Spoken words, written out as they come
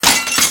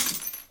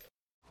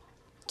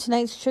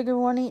tonight's trigger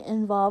warning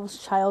involves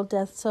child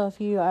death, so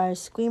if you are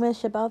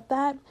squeamish about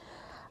that,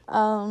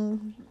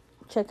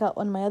 check out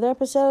one of my other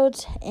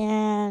episodes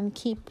and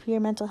keep your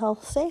mental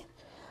health safe.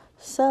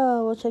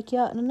 So we'll check you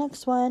out in the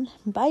next one.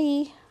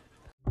 Bye.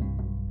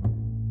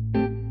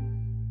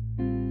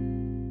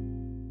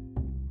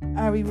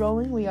 Are we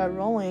rolling? We are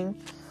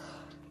rolling.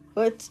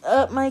 What's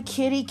up, my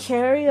kitty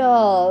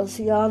carry-alls?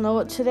 Y'all know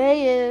what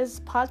today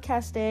is.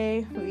 Podcast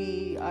day.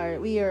 We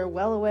are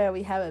well aware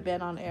we haven't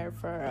been on air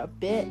for a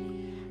bit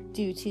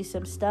due to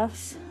some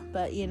stuffs,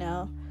 but you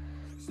know,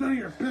 it's none of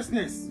your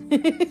business.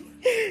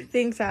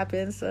 Things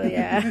happen, so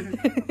yeah.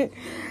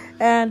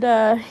 And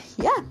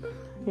yeah,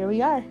 here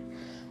we are.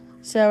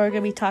 So we're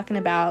gonna be talking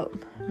about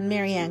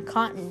Mary Ann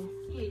Cotton,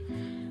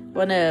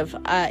 one of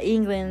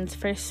England's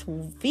first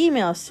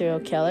female serial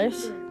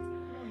killers.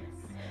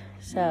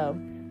 So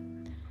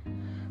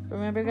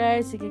remember,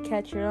 guys, you can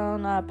catch your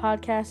own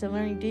podcast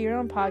and do your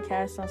own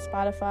podcast on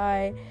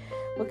Spotify,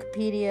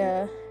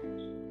 Wikipedia.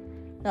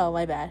 No,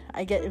 my bad.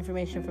 I get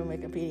information from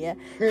Wikipedia.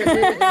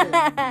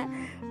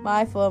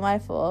 My fault.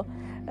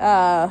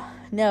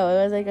 No,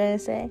 what was I going to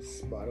say?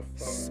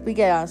 Spotify. We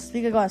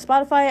can go on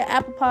Spotify,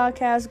 Apple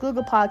Podcasts,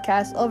 Google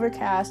Podcasts,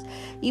 Overcast,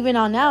 even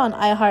on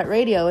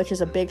iHeartRadio, which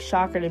is a big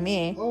shocker to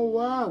me. Oh,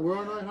 wow. We're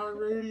on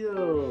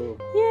iHeartRadio.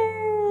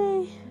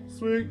 Yay.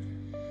 Sweet.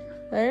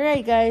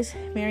 Alright, guys.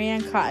 Mary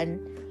Ann Cotton.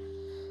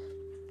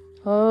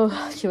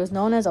 Oh, she was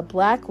known as a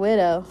Black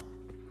Widow.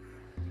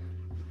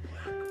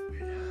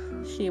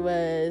 She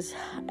was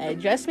a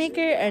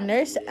dressmaker, a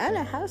nurse, and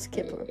a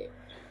housekeeper.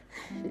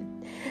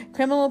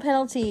 Criminal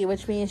penalty,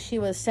 which means she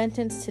was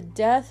sentenced to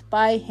death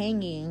by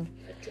hanging.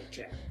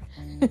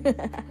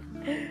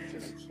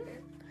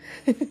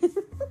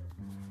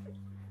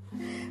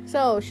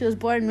 So, she was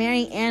born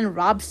Mary Ann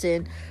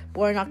Robson,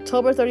 born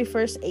October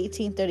 31st,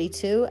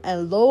 1832, at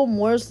Low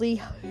Morsley,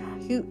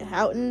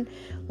 Houghton,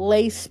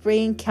 Leigh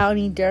Spring,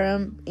 County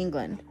Durham,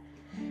 England.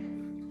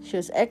 She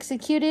was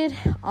executed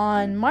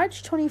on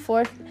March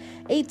 24th,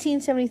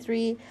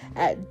 1873,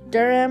 at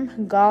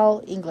Durham,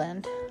 Gaul,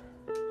 England.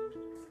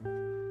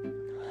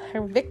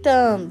 Her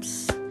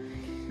victims: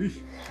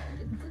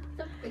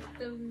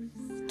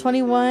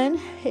 21,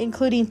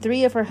 including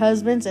 3 of her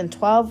husbands and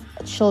 12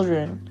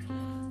 children.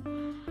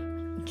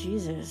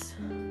 Jesus.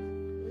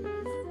 Isn't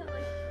that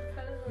like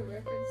kind of a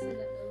reference to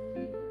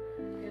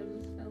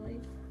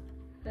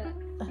that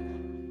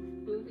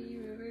movie,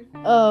 remember?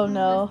 Oh,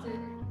 no.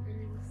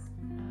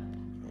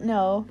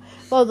 No.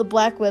 Well, the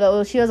Black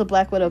Widow. She was a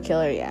Black Widow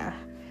killer, yeah.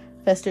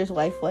 Fester's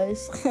wife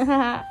was.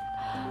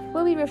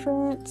 Movie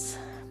reference.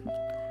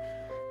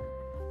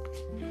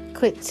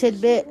 Quick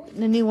tidbit.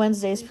 The new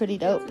Wednesday is pretty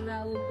dope.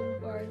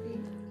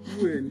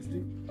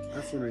 Wednesday.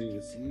 That's what I need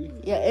to see.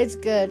 Yeah, it's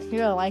good.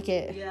 You're gonna like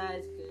it. Yeah,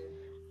 it's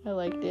good. I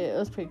liked it. It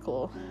was pretty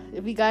cool.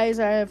 If you guys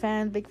are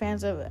big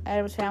fans of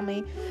Addams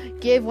Family,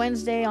 give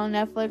Wednesday on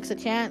Netflix a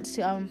chance.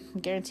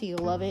 Guarantee you'll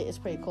love it. It's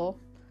pretty cool.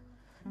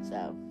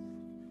 So,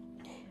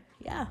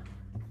 yeah.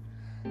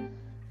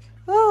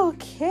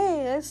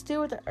 Okay, let's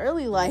deal with the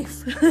early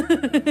life.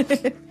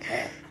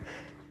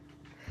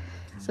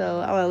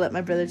 So, I'm going to let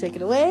my brother take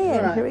it away,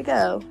 and Right. Here we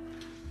go.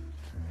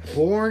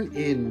 Born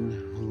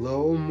in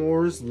Low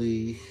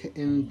Morsley,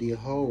 hitting the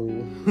hole.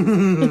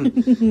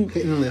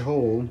 Hitting the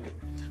hole.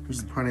 Which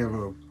is kind of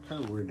a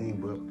weird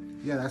name, but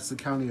yeah, that's the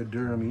county of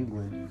Durham,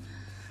 England.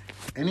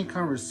 Any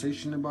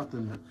conversation about the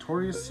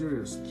notorious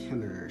serial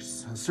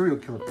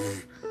killer.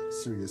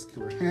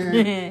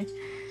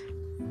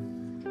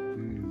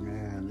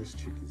 Man, this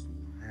chick is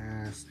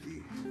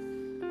nasty.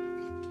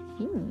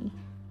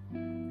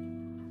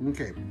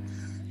 Okay.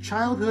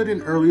 Childhood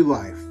and early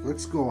life.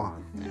 Let's go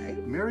on.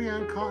 Alright. Mary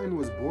Ann Cotton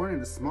was born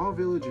in a small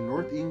village in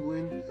North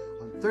England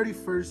on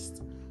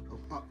 31st of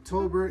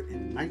October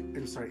in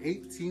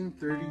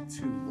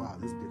 1832. Wow,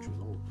 this bitch was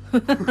old.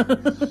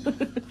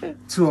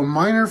 To a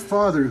minor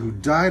father who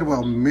died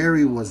while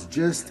Mary was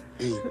just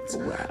 8.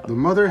 Wow. The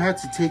mother had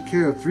to take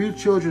care of 3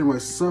 children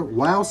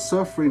while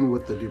suffering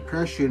with the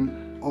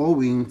depression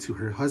owing to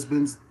her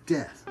husband's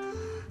death.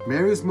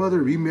 Mary's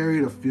mother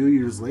remarried a few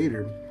years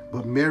later,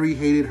 but Mary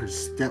hated her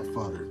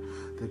stepfather.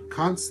 The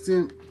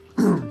constant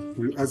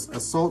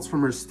assaults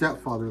from her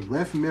stepfather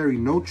left Mary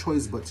no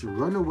choice but to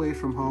run away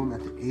from home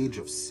at the age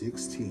of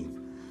 16.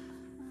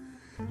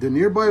 The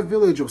nearby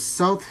village of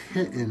South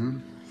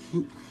Hitton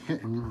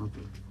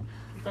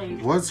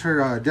was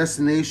her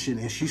destination,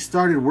 and she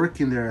started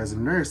working there as a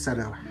nurse at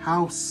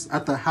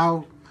the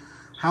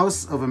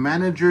house of a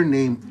manager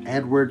named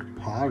Edward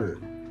Potter.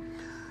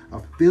 A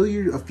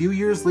few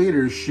years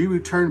later, she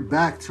returned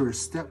back to her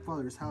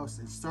stepfather's house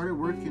and started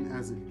working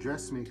as a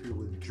dressmaker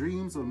with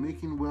dreams of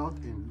making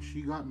wealth, and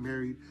she got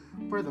married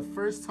for the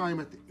first time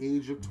at the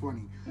age of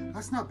 20.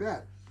 That's not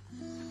bad.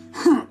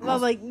 Well,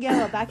 like, yeah,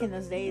 well, back in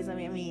those days, I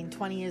mean,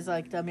 20 is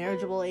like the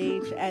marriageable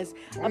age, as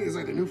 20 is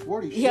like the new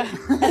 40. Yeah.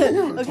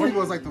 20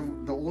 was like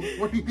the old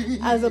 40.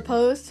 as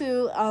opposed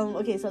to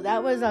okay, so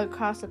that was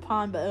across the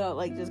pond, but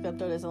like, just gonna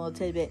throw this a little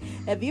tidbit.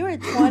 If you were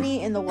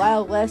 20 in the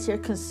Wild West, you're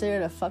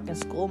considered a fucking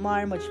school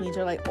marm, which means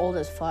you're like old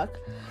as fuck,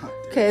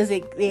 because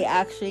they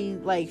actually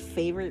like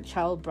favored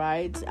child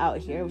brides out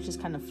here, which is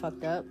kind of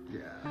fucked up. Yeah,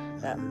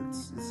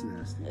 it's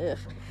nasty. Ugh.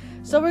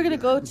 So we're gonna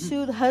go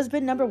to the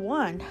husband number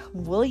 1,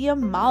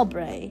 William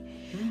Mowbray.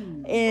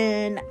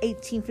 In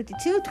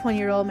 1852,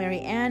 20-year-old Mary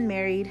Ann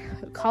married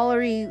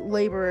colliery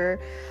laborer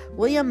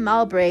William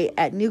Mowbray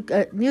at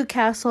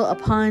Newcastle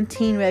upon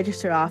Teen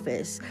Register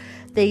Office.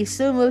 They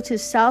soon moved to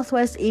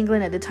southwest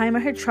England at the time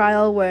of her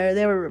trial, where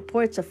there were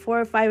reports of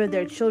 4 or 5 of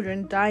their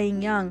children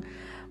dying young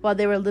while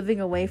they were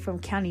living away from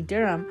County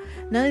Durham.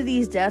 None of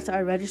these deaths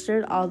are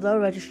registered. Although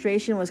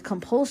registration was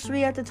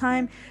compulsory at the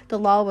time, the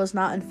law was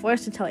not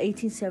enforced until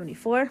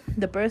 1874.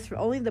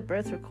 Only the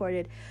birth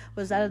recorded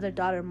was that of their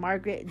daughter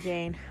Margaret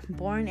Jane,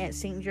 born at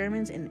St.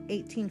 Germans in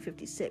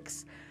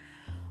 1856.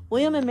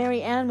 William and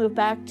Mary Ann moved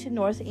back to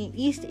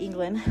northeast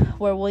England,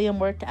 where William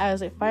worked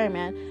as a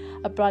fireman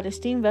aboard a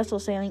steam vessel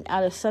sailing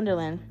out of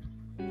Sunderland,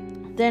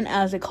 then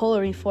as a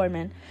colliery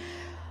foreman.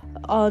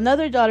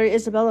 Another daughter,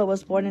 Isabella,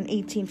 was born in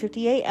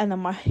 1858, and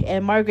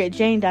Margaret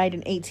Jane died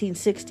in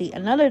 1860.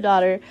 Another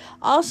daughter,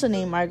 also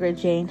named Margaret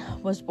Jane,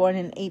 was born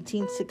in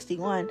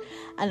 1861,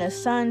 and a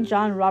son,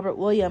 John Robert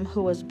William,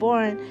 who was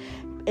born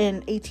in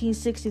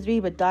 1863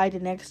 but died the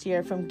next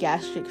year from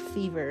gastric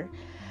fever.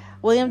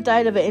 William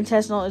died of an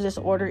intestinal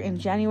disorder in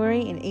January.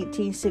 In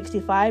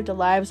 1865, the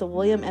lives of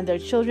William and their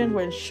children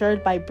were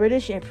insured by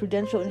British and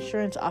Prudential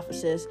insurance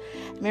offices.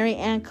 Mary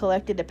Ann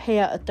collected a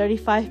payout of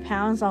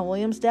 £35 on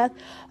William's death,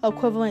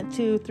 equivalent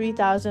to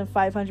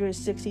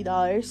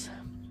 $3,560.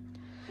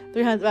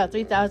 About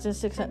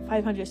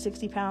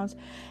 £3,560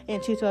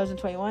 in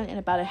 2021, and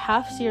about a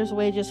half year's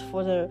wages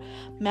for the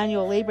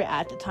manual labor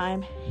at the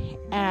time,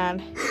 and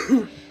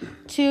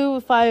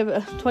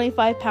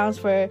 £25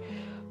 for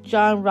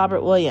John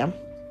Robert William.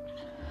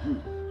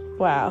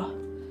 Wow.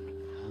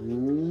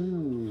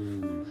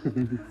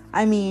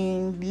 I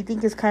mean, do you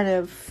think it's kind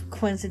of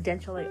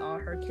coincidental, like all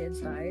her kids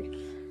died?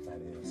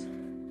 That is.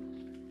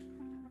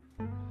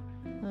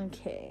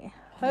 Okay.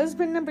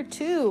 Husband number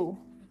 2.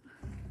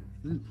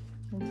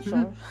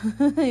 George.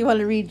 You want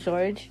to read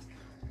George?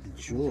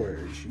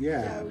 George,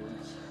 yeah.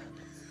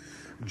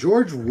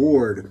 George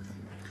Ward.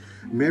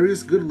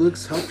 Mary's good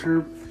looks helped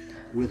her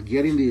with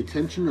getting the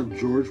attention of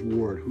George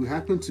Ward, who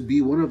happened to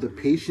be one of the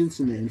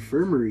patients in the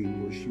infirmary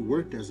where she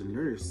worked as a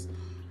nurse.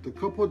 The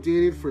couple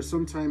dated for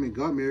some time and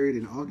got married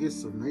in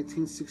August of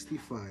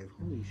 1965.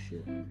 Holy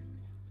shit.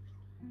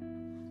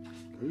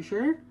 Are you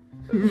sure?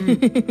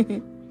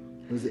 It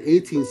was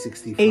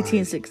 1865.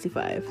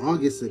 1865.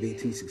 August of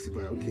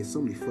 1865. Okay,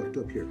 somebody fucked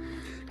up here.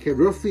 Okay,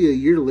 roughly a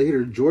year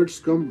later, George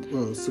succumbed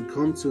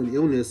to an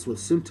illness with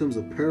symptoms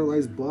of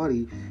paralyzed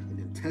body and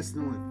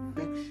intestinal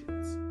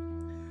infections.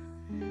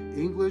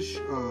 English,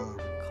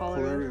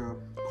 cholera,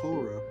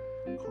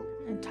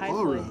 and typhoid.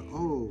 Cholera.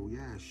 Oh,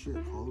 yeah, shit,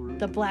 cholera.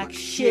 The black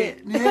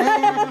shit.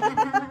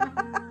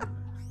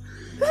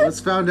 Was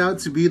found out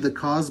to be the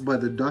cause by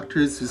the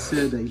doctors, who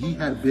said that he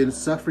had been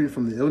suffering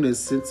from the illness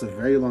since a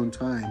very long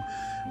time.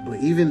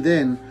 But even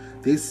then,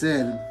 they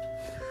said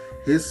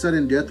his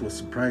sudden death was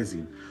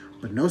surprising.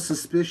 But no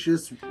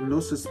suspicions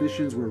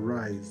were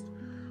raised.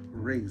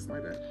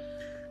 My bad.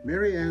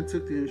 Mary Ann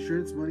took the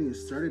insurance money and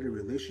started a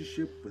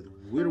relationship with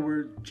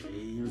widower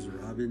James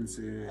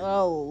Robinson.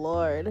 Oh,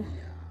 Lord.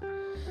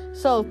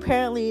 So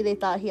apparently they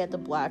thought he had the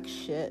black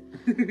shit.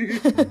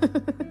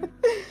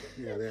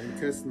 Yeah, the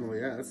intestinal.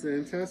 Yeah, that's the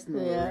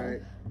intestinal,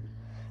 right?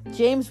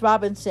 James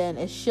Robinson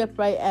is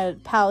shipwright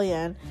at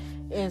Pallian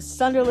in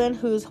Sunderland,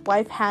 whose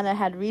wife Hannah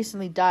had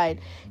recently died.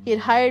 He had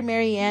hired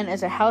Mary Ann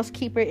as a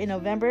housekeeper in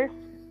November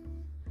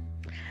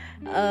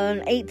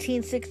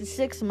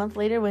 1866. A month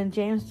later, when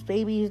James'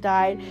 babies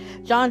died,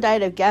 John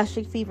died of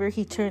gastric fever.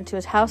 He turned to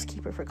his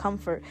housekeeper for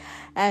comfort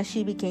as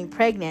she became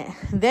pregnant.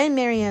 Then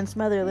Mary Ann's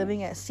mother,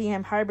 living at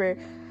Seaham Harbor,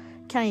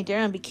 County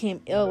Durham,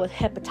 became ill with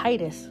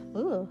hepatitis.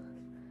 Ooh.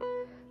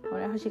 I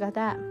wonder how she got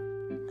that.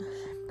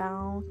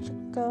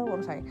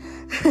 I'm sorry.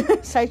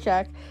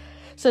 Sidetrack.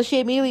 So she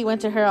immediately went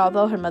to her.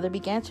 Although her mother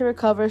began to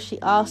recover, she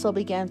also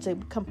began to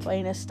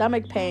complain of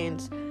stomach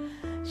pains.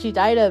 She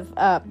died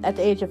at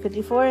the age of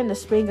 54 in the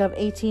spring of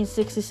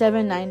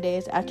 1867, 9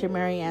 days after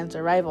Mary Ann's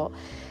arrival.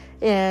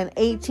 In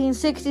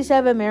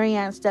 1867, Mary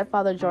Ann's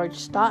stepfather, George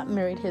Stott,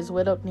 married his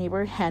widowed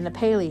neighbor, Hannah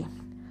Paley.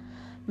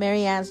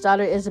 Mary Ann's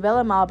daughter,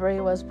 Isabella Mowbray,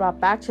 was brought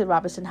back to the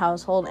Robinson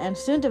household and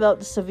soon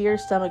developed severe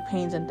stomach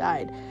pains and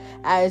died,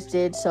 as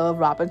did so of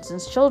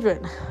Robinson's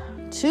children.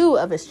 2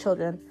 of his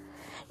children,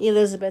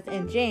 Elizabeth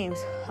and James,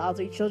 all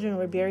 3 children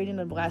were buried in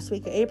the last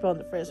week of April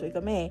and the first week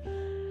of May,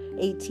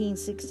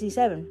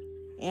 1867.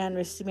 And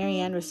Mary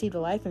Ann received a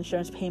life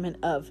insurance payment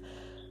of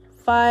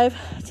 £5,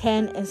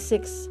 £10, and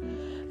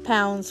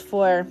 £6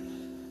 for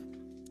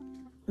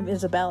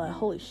Isabella.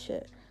 Holy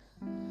shit.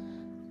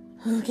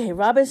 Okay,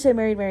 Robinson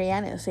married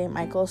Marianne at St.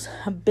 Michael's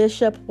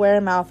Bishop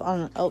Wearmouth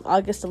on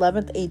August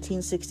 11th,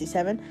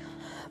 1867.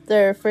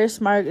 Their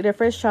first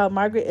child,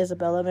 Margaret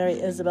Isabella,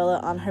 Mary Isabella,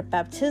 on her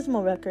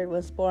baptismal record,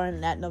 was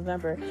born that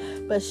November,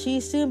 but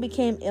she soon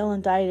became ill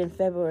and died in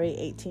February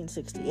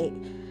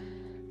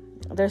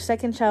 1868. Their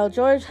second child,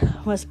 George,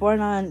 was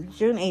born on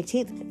June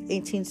 18th,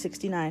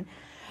 1869.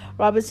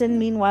 Robinson,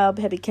 meanwhile,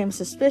 had become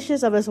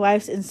suspicious of his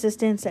wife's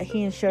insistence that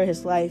he insure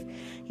his life.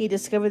 He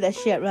discovered that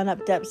she had run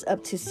up debts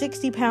up to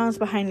 60 pounds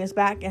behind his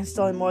back and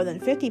stolen more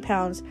than 50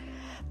 pounds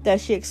that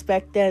she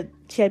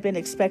had been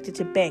expected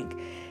to bank.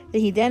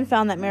 He then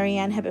found that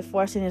Marianne had been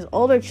forcing his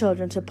older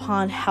children to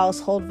pawn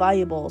household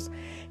valuables.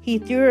 He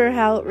threw her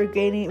out,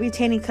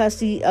 retaining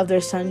custody of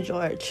their son,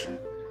 George.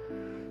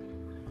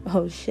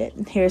 Oh, shit.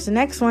 Here's the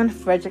next one,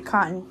 Frederick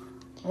Cotton.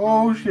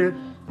 Oh, shit.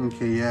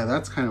 Okay, yeah,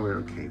 that's kind of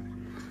weird. Okay.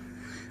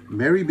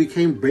 Mary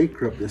became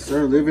bankrupt and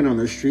started living on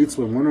the streets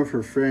when one of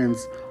her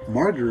friends,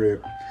 Margaret,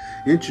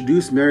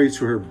 introduced Mary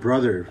to her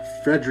brother,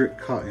 Frederick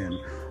Cotton,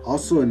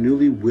 also a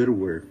newly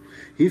widower.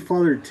 He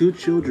fathered 2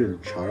 children,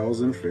 Charles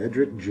and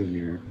Frederick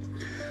Jr.,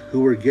 who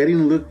were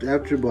getting looked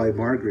after by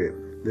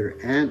Margaret, their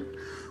aunt,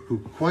 who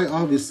quite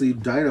obviously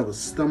died of a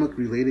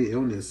stomach-related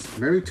illness.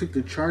 Mary took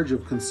the charge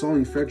of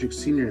consoling Frederick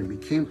Sr. and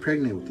became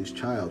pregnant with his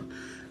child.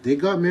 They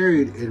got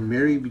married, and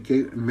Mary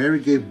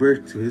gave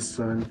birth to his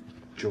son,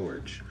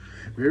 George.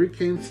 Mary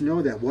came to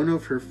know that one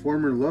of her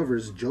former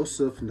lovers,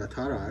 Joseph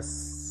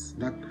Natras,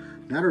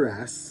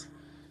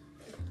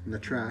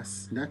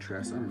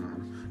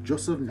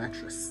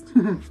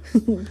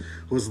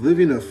 was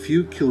living a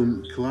few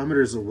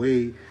kilometers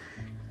away,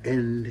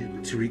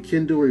 and to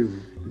rekindle a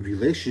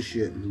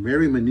relationship,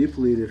 Mary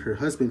manipulated her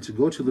husband to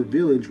go to the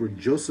village where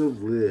Joseph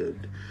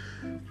lived.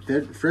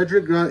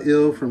 Frederick got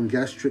ill from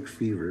gastric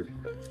fever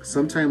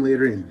sometime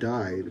later and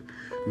died.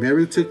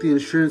 Mary took the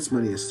insurance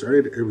money and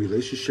started a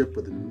relationship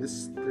with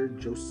Mr.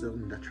 Joseph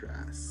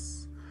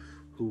Natras,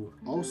 who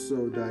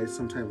also died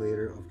sometime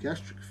later of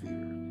gastric fever.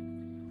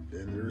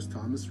 Then there's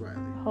Thomas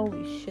Riley.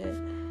 Holy shit.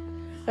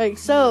 Like,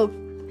 so,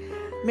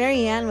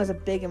 Marianne was a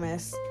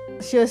bigamist.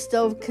 She was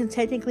still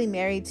technically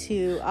married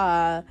to,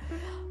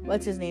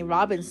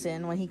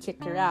 Robinson, when he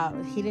kicked her out.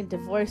 He didn't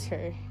divorce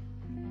her.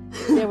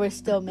 They were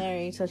still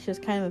married, so she was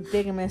kind of a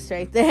bigamist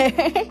right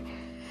there.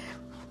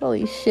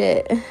 Holy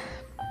shit.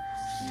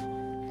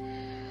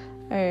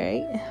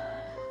 Alright.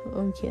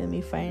 Okay, let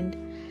me find...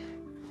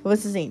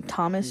 What's his name?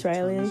 Thomas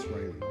Riley? Thomas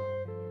Riley.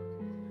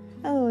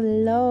 Oh,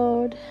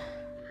 Lord.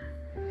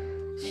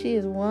 She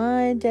is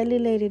one deadly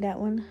lady, that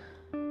one.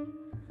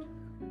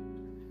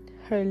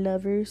 Her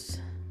lovers.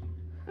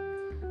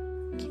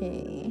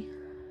 Okay.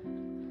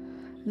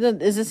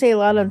 Does it say a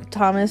lot on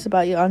Thomas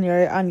about you on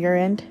your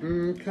end?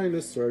 Kind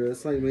of, sort of.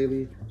 It's like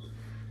maybe...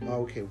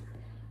 Oh, okay.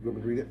 You want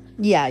me to read it?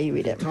 Yeah, you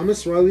read it.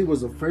 Thomas Riley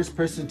was the first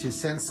person to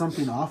send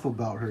something off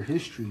about her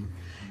history,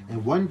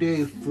 and one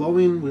day,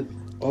 flowing with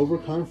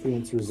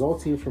overconfidence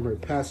resulting from her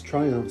past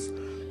triumphs,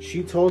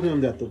 she told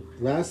him that the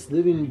last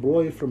living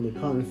boy from the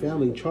Cotton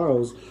family,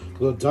 Charles,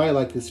 will die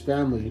like his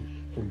family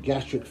from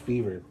gastric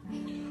fever.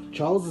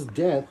 Charles's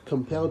death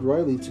compelled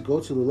Riley to go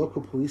to the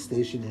local police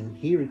station, and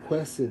he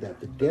requested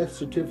that the death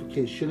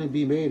certificate shouldn't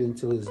be made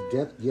until his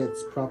death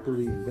gets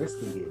properly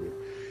investigated.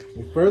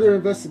 A further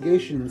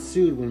investigation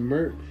ensued when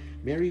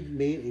Mary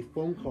made a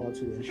phone call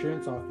to the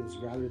insurance office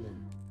rather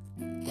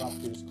than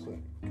doctor's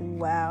clinic.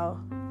 Wow.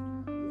 Yeah.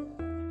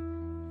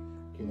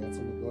 Okay, that's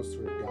when it goes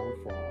to her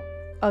downfall.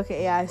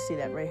 Okay, yeah, I see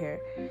that right here.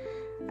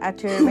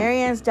 After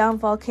Marianne's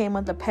downfall came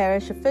when the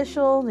parish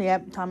official,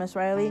 Thomas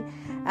Riley,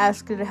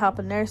 asked her to help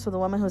a nurse with a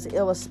woman who was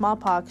ill with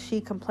smallpox.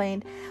 She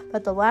complained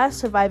that the last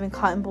surviving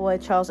Cotton boy,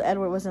 Charles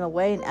Edward, was in a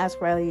way, and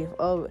asked Riley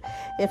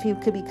if he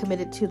could be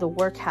committed to the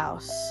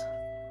workhouse.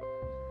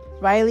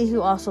 Riley,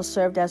 who also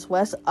served as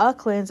West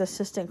Auckland's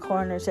assistant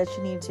coroner, said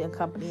she needed to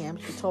accompany him.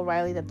 She told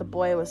Riley that the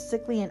boy was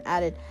sickly and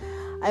added,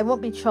 "I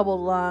won't be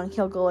troubled long.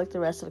 He'll go like the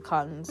rest of the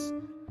Cottons."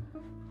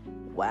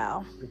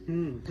 Wow.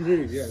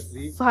 Yeah,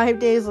 see? 5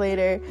 days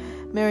later,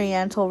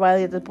 Marianne told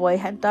Riley that the boy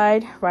had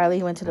died.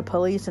 Riley went to the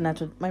police, and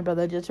that's what my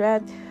brother just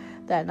read,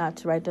 that not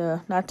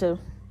to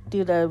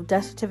do the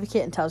death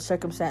certificate until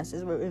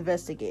circumstances were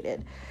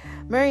investigated.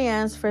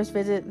 Marianne's first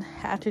visit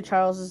after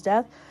Charles's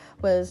death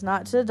was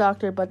not to the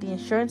doctor, but the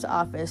insurance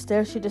office.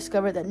 There she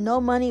discovered that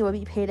no money would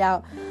be paid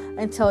out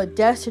until a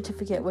death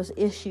certificate was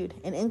issued.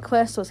 An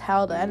inquest was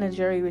held and a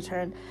jury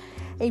returned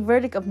a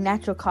verdict of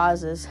natural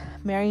causes.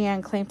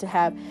 Marianne claimed to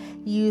have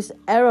used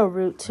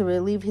arrowroot to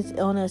relieve his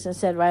illness and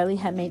said Riley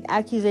had made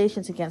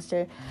accusations against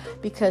her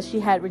because she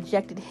had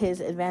rejected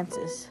his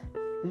advances.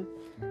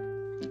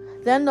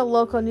 Then the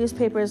local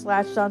newspapers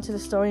latched onto the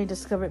story and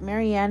discovered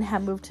Marianne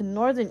had moved to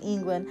northern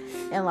England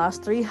and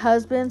lost 3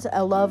 husbands,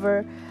 a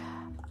lover,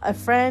 a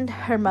friend,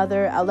 her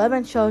mother,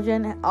 11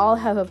 children. All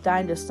have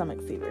died of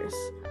stomach fevers.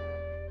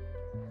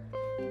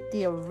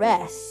 The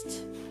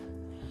arrest.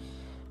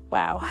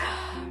 Wow.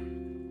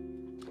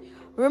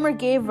 Rumor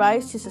gave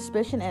rise to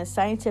suspicion and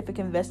scientific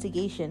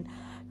investigation.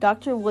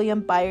 Dr.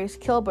 William Byers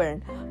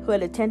Kilburn, who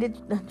had attended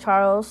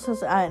Charles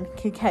and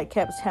had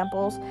kept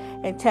samples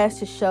and tests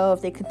to show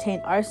if they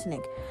contained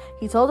arsenic.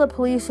 He told the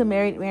police who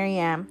married Mary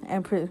Ann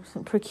and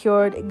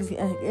procured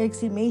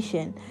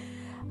exhumation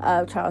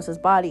of Charles's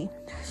body.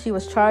 She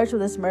was charged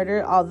with this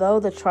murder, although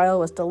the trial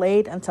was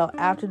delayed until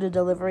after the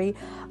delivery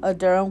of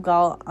Durham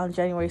Gall on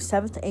January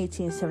 7th,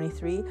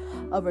 1873,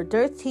 of her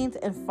 13th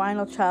and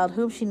final child,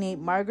 whom she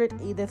named Margaret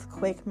Edith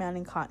Quick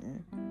Manning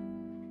Cotton.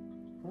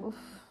 Oof.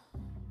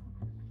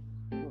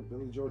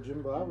 Billy Joe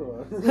Jim Bob.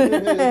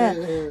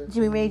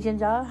 Jimmy Ray Jim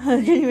Bob.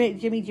 Jimmy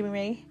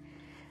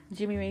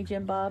Ray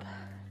Jim Bob.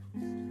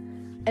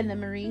 Edna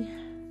Marie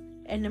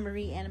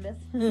Annabeth.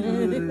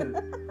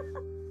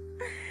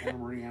 Anna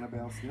Marie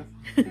Annabelle Smith.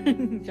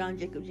 John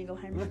Jacob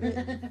Jingleheimer.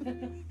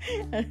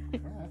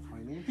 That's my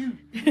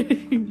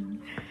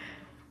name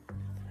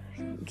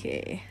too.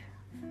 Okay.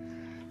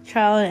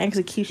 Trial and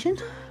execution.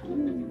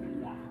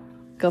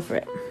 Go for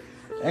it.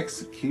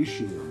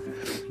 Execution.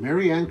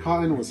 Mary Ann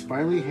Cotton was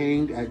finally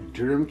hanged at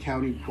Durham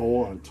County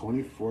Gaol on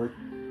 24th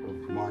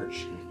of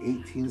March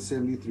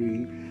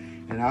 1873,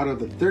 and out of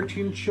the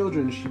 13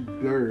 children she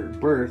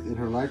birthed in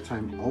her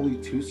lifetime, only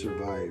 2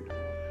 survived: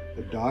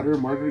 a daughter,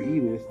 Margaret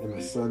Edith, and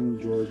a son,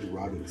 George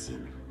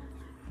Robinson.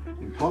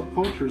 In pop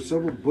culture,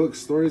 several books,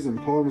 stories, and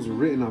poems were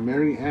written on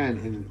Mary Ann.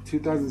 In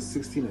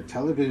 2016, a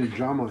television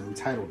drama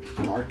entitled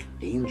Dark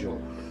Angel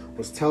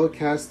was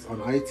telecast on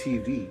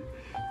ITV.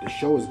 The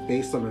show is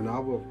based on a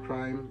novel of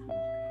crime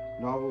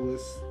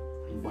novelist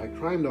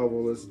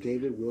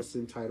David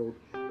Wilson titled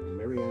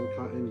Mary Ann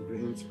Cotton,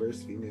 Britain's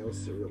first female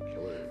serial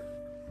killer.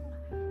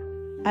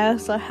 I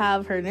also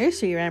have her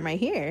nursery rhyme right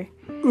here.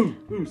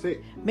 Say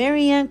it.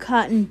 Mary Ann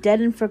Cotton, dead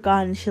and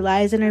forgotten, she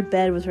lies in her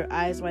bed with her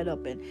eyes wide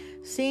open.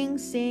 Sing,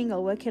 sing, oh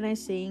what can I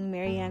sing?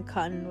 Mary Ann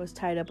Cotton was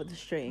tied up with a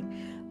string.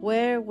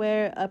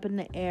 Where, up in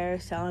the air,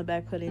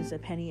 Saddleback pudding's a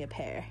penny a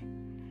pair.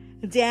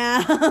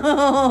 Down.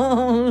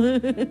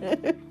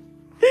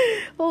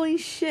 Holy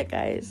shit,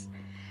 guys.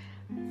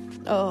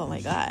 Oh my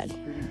god.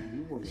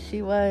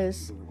 She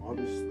was. All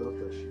this stuff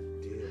that she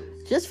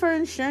did. Just for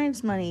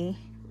insurance money.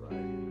 Right.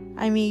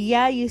 I mean,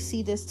 yeah, you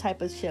see this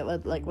type of shit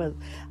with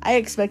I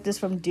expect this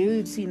from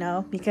dudes, you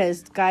know,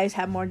 because guys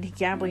have more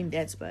gambling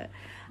debts, but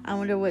I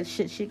wonder what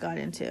shit she got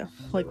into,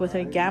 like with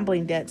her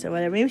gambling debts or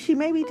whatever. Maybe she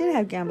did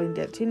have gambling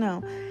debts, you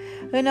know.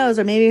 Who knows?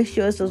 Or maybe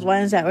she was those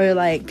ones that were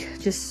like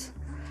just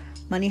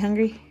money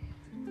hungry.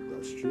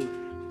 That's true.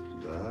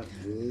 That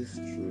is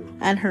true.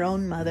 And her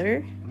own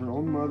mother.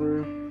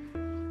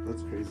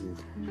 That's crazy.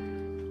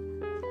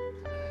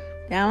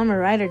 Yeah, I'm a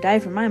ride or die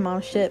for my mom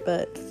shit,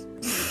 but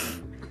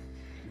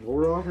what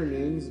were all her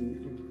names?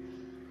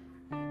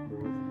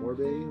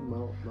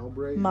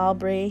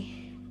 Mowbray,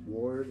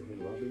 Ward,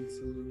 and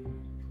Robinson,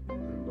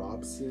 and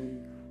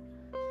Robson,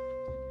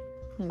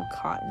 and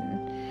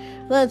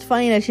Cotton. Well, it's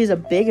funny that she's a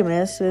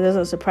bigamist. It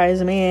doesn't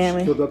surprise me.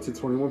 She killed up to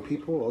 21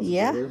 people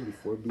altogether Yeah.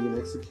 before being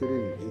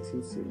executed in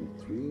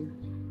 1873.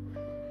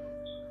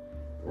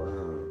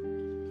 Wow.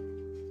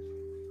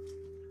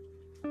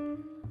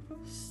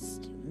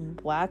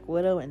 Black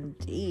Widow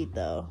indeed,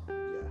 though. Yeah,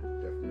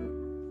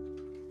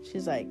 definitely.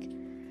 She's like,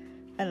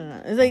 I don't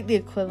know. It's like the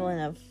equivalent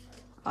of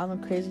all the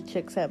crazy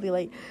chicks that be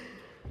like,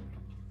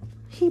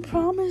 he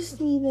promised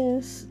me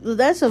this.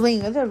 That's the thing.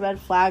 That's a red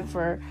flag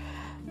for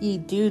you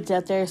dudes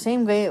out there.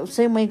 Same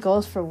way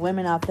goes for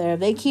women out there.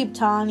 If they keep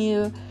telling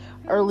you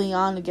early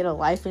on to get a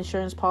life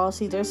insurance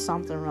policy, there's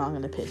something wrong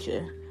in the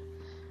picture.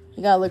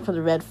 You gotta look for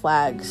the red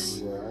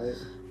flags. Right.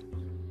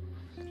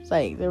 It's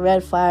like the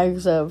red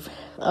flags of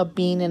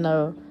being in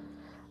a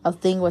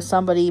thing with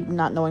somebody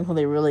not knowing who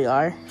they really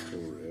are. For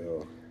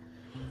real.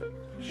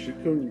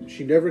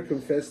 She never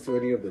confessed to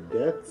any of the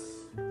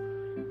deaths,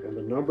 and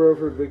the number of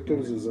her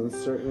victims is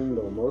uncertain,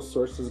 though most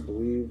sources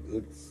believe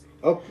it's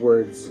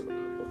upwards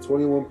of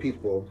 21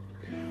 people.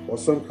 While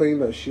some claim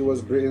that she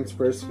was Britain's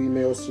first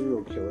female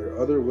serial killer,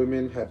 other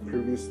women had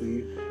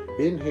previously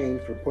been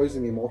hanged for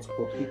poisoning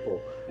multiple people.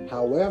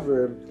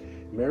 However,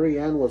 Mary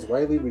Ann was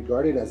widely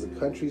regarded as the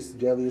country's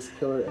deadliest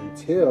killer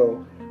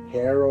until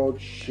Harold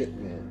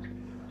Shipman,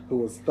 who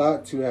was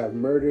thought to have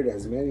murdered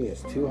as many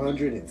as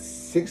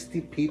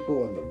 260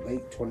 people in the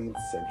late 20th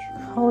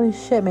century. Holy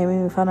shit, maybe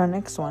we found our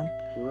next one.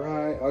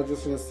 Right, I was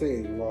just going to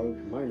say, well,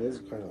 mine is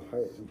kind of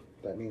high.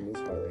 That name is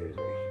highlighted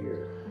right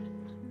here.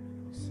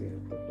 Let's see,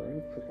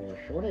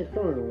 what are you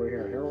doing over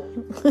here, Harold?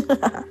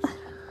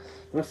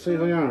 Let's see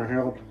who you are,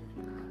 Harold.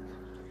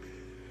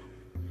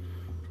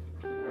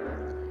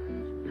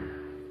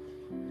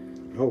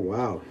 Oh,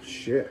 wow.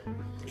 Shit.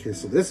 Okay,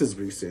 so this is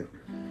recent.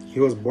 He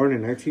was born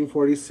in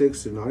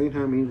 1946 in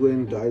Nottingham,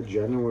 England, died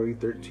January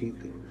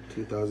 13th,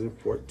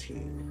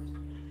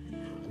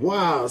 2014.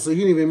 Wow, so he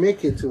didn't even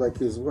make it to like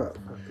his what?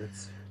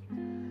 That's, he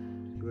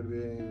would have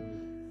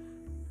been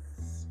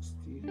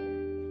 60,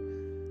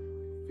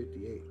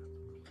 58.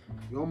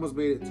 He almost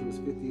made it to his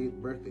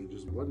 58th birthday,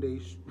 just one day,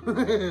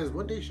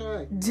 one day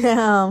shy.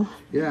 Damn.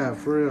 Yeah,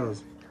 for real.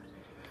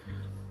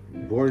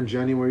 Born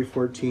January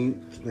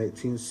 14th,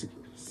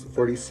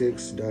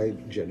 1946,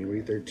 died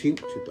January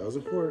 13th,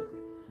 2004.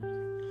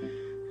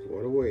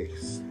 What a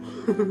waste.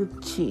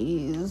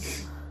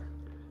 Jeez.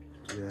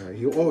 Yeah,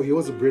 he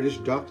was a British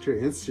doctor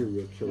and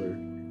serial killer.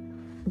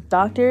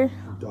 Doctor?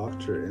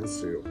 Doctor and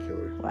serial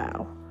killer.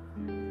 Wow.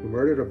 Who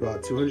murdered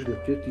about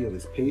 250 of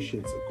his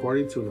patients,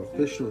 according to an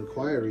official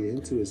inquiry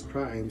into his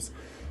crimes.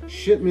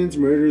 Shipman's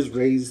murders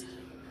raised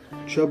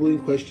troubling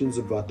questions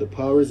about the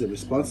powers and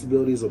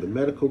responsibilities of the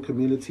medical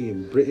community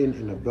in Britain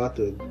and about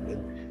the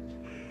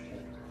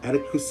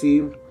adequacy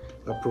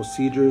of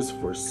procedures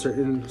for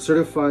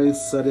certifying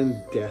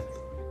sudden death.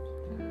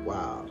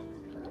 Wow.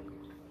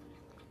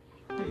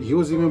 He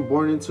was even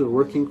born into a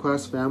working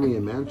class family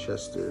in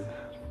Manchester.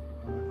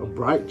 A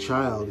bright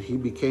child, he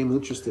became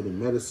interested in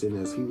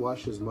medicine as he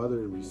watched his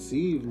mother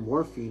receive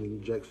morphine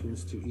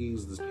injections to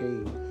ease the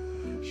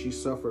pain she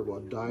suffered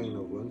while dying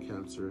of lung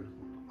cancer.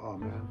 Oh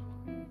man.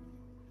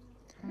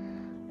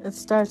 It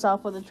starts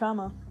off with a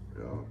trauma.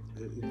 Yeah,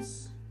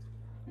 it's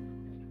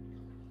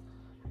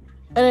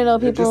I don't know,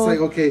 people. it's just like,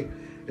 okay,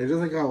 it's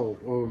just like how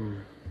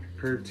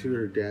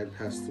her dad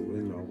passed away.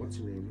 No, what's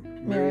her name?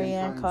 Mary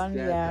Ann Cotton's Cotton,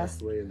 dad yeah.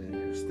 passed away, and then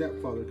her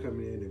stepfather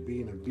coming in and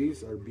being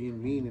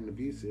being mean and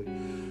abusive.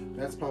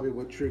 That's probably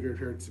what triggered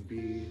her to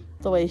be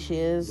The way she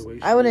is. the way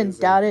she I wouldn't is.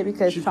 doubt And it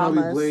because she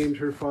probably traumas. blamed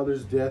her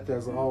father's death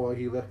as, oh, well,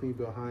 he left me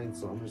behind,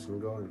 so I'm just gonna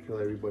go and kill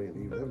everybody and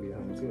leave them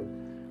behind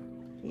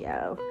too.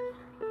 Yeah.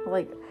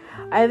 Like,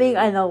 I think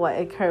I know what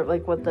occurred.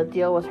 Like, what the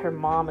deal with her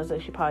mom is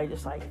that she probably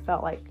just, like,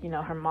 felt like, you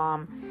know, her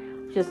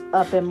mom just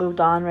up and moved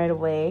on right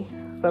away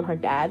from her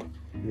dad.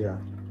 Yeah.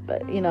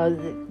 But, you know,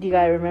 you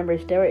gotta remember,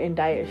 they were in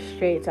dire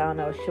straits. I don't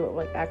know if she would,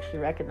 like, actually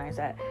recognize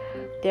that.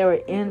 They were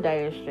in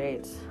dire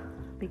straits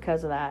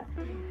because of that.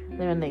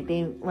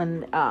 Then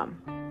when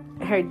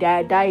her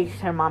dad died,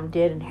 her mom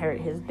did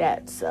inherit his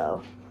debt,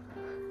 so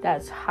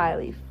that's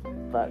highly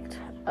fucked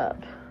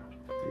up.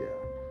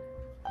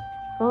 Yeah.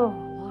 Oh,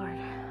 Lord.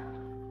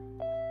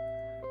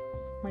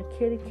 My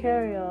kitty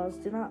carry-alls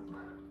do not...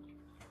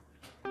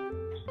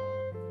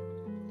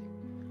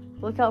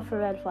 Look out for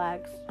red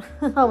flags.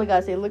 Oh, we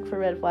gotta say, look for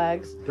red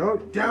flags.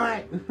 Don't do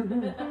it!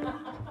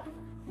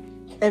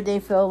 If they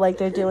feel like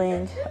they're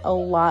doing a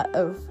lot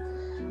of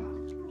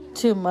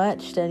too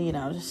much, then, you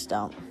know, just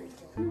don't.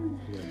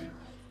 Yeah.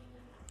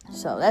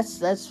 So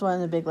that's one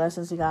of the big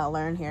lessons you gotta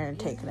learn here and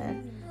take there.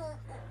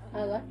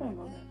 I like my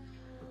mom.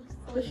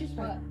 But she's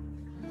hot.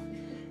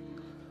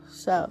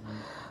 So,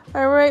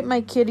 alright,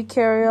 my kitty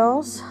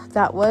carry-alls.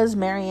 That was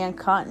Mary Ann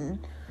Cotton.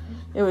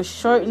 It was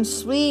short and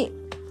sweet.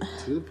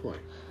 To the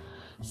point.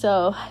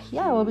 So,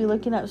 yeah, we'll be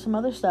looking at some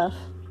other stuff.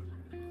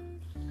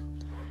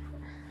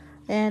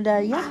 And,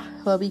 yeah,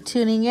 we'll be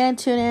tuning in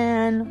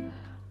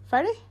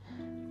Friday?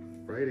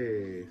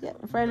 Friday. Yeah,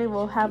 Friday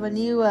we'll have a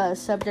new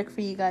subject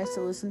for you guys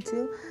to listen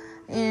to.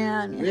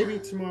 And Maybe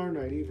tomorrow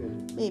night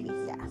even. maybe,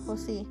 yeah, we'll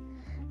see.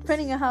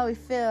 Depending on how we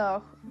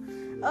feel.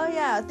 Oh,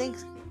 yeah,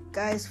 thanks,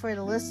 guys, for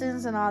the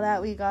listens and all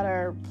that. We got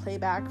our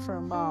playback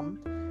from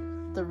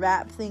the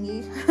rap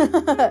thingy.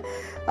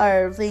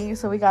 Our thing,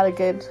 so we got a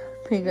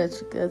pretty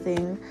good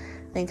thing.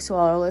 Thanks to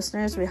all our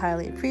listeners. We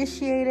highly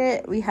appreciate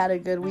it. We had a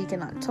good week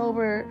in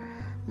October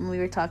when we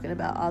were talking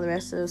about all the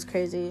rest of those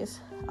crazies.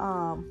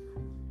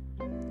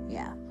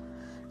 Yeah.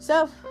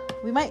 So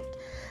we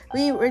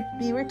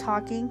were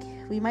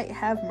talking. We might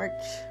have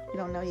merch. We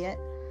don't know yet.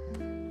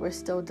 We're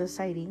still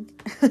deciding.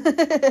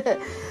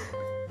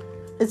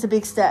 It's a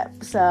big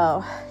step.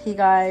 So you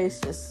guys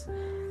just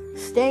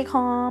stay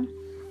calm.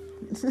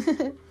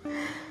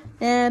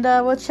 And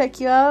we'll check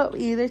you out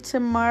either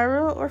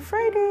tomorrow or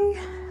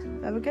Friday.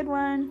 Have a good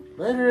one.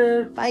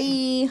 Later.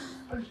 Bye.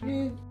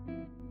 Bye.